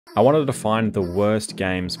I wanted to find the worst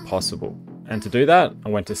games possible. And to do that, I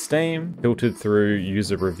went to Steam, filtered through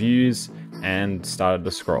user reviews, and started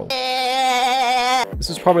to scroll. This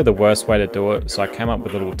is probably the worst way to do it, so I came up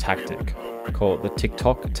with a little tactic. I call it the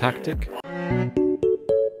TikTok tactic.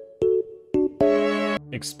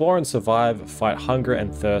 Explore and survive, fight hunger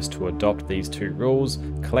and thirst to adopt these 2 rules,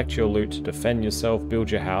 collect your loot to defend yourself,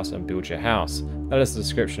 build your house and build your house. That is the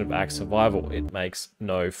description of Axe Survival. It makes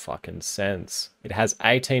no fucking sense. It has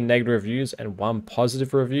 18 negative reviews and 1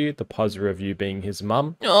 positive review, the positive review being his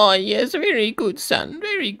mum. Oh yes, very good son,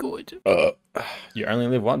 very good. You only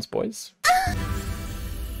live once, boys.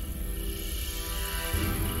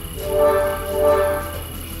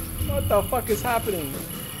 What the fuck is happening?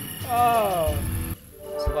 Oh.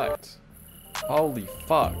 Select. Holy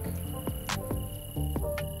fuck.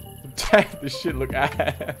 Damn, this shit look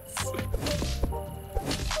ass.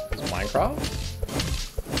 It's Minecraft?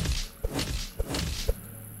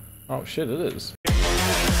 Oh shit, it is.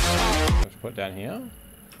 Let's put it down here.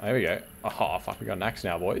 Oh, there we go. Oh fuck, we got an axe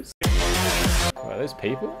now, boys. Are those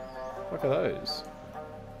people? Look at those.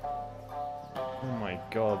 Oh my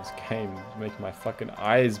god, this game is making my fucking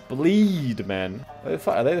eyes bleed, man.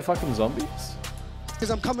 Are they the fucking zombies? Because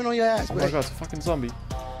I'm coming on your ass, oh my god, it's a fucking zombie.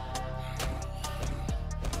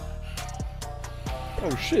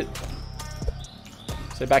 Oh shit.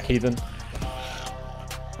 Stay back, heathen.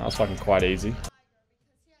 That was fucking quite easy.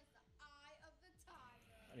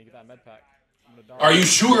 I need to get that med pack. I'm gonna die. Are you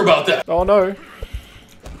sure about that? Oh no.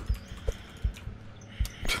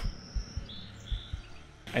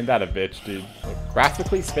 Ain't that a bitch, dude? Look,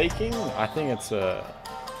 graphically speaking, I think it's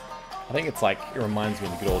like, it reminds me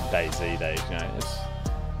of the good old DayZ days, you know?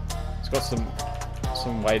 It's got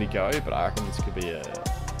some way to go, but I reckon this could be an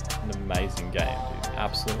amazing game, dude.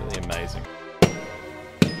 Absolutely amazing.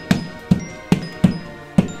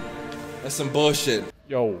 That's some bullshit.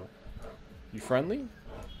 Yo, you friendly?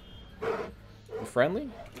 You friendly?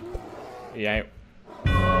 You ain't.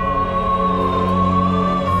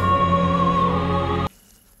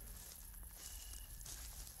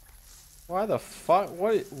 Why the fuck?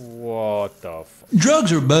 What the fuck?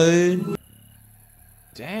 Drugs are bad.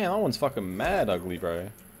 Damn, that one's fucking mad ugly, bro.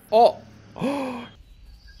 Oh!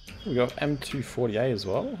 We got M240A as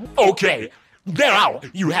well. Okay, now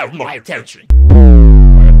you have my attention. Oh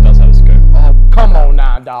my god, it does have a scope. Oh, Come on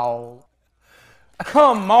now, dog.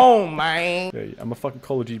 Come on, man. yeah, I'm a fucking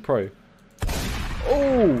Call of Duty pro.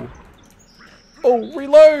 Oh! Oh,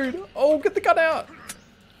 reload! Oh, get the gun out!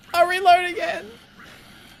 I reload again!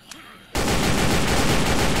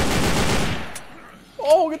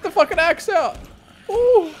 Oh, get the fucking axe out!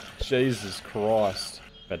 Oh, Jesus Christ.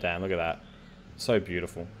 But damn, look at that. So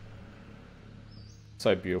beautiful.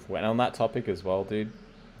 So beautiful. And on that topic as well, dude.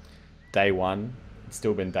 Day 1. It's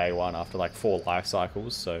still been day 1 after like 4 life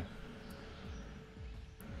cycles, so.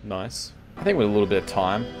 Nice. I think with a little bit of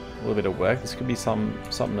time, a little bit of work, this could be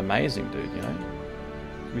something amazing, dude, you know?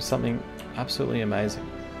 It could be something absolutely amazing.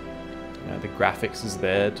 You know, the graphics is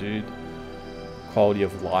there, dude. Quality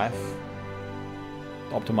of life.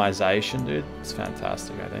 Optimization, dude, it's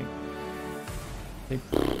fantastic. I think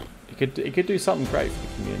it could do something great for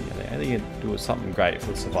the community. I think it could do something great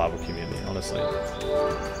for the survival community, honestly.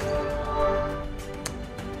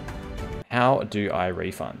 How do I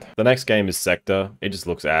refund? The next game is Sector. It just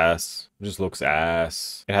looks ass. It just looks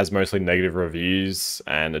ass. It has mostly negative reviews,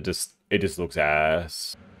 and it just looks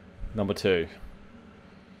ass. Number 2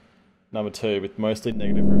 with mostly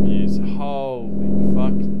negative reviews. Holy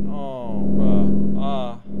fuck! Oh, bro.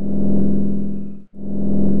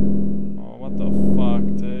 Oh, what the fuck,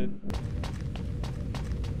 dude?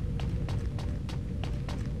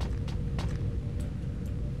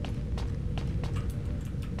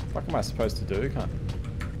 What am I supposed to do, cunt?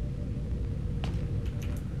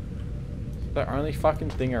 The only fucking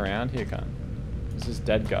thing around here, cunt, is this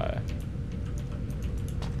dead guy.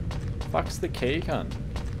 Fuck's the key, cunt?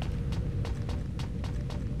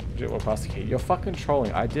 Did you walk past the key? You're fucking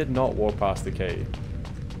trolling. I did not walk past the key.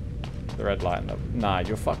 The red light. Nah,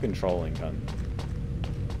 you're fucking trolling, cunt.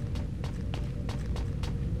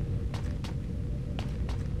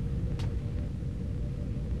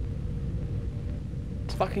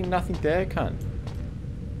 There's fucking nothing there, cunt.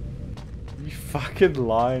 You fucking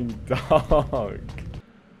lying dog.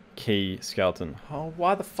 Key skeleton. Oh,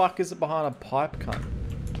 why the fuck is it behind a pipe, cunt?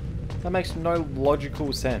 That makes no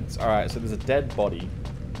logical sense. Alright, so there's a dead body.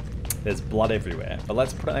 There's blood everywhere, but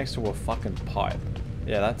let's put it next to a fucking pipe.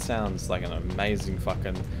 Yeah, that sounds like an amazing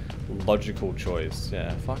fucking logical choice.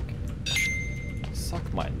 Yeah, fuck.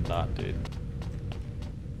 Suck my nut, dude.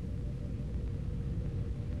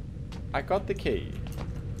 I got the key.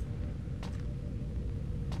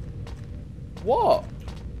 What?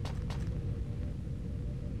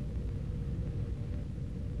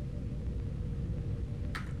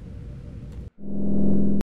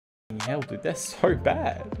 Hell, dude, they're so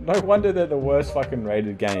bad. No wonder they're the worst fucking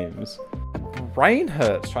rated games. My brain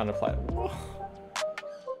hurts trying to play.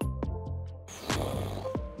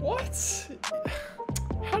 What?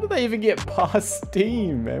 How do they even get past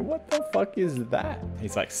Steam, man? What the fuck is that?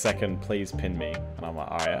 He's like, second, please pin me. And I'm like,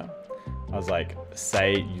 oh yeah? I was like,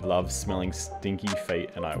 say you love smelling stinky feet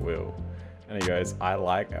and I will. And he goes, I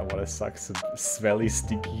want to suck some smelly,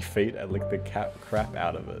 stinky feet and lick the crap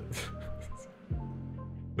out of it.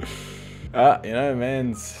 You know,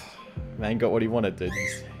 man got what he wanted, dude.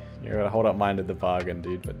 You gotta hold up mind to the bargain,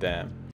 dude, but damn.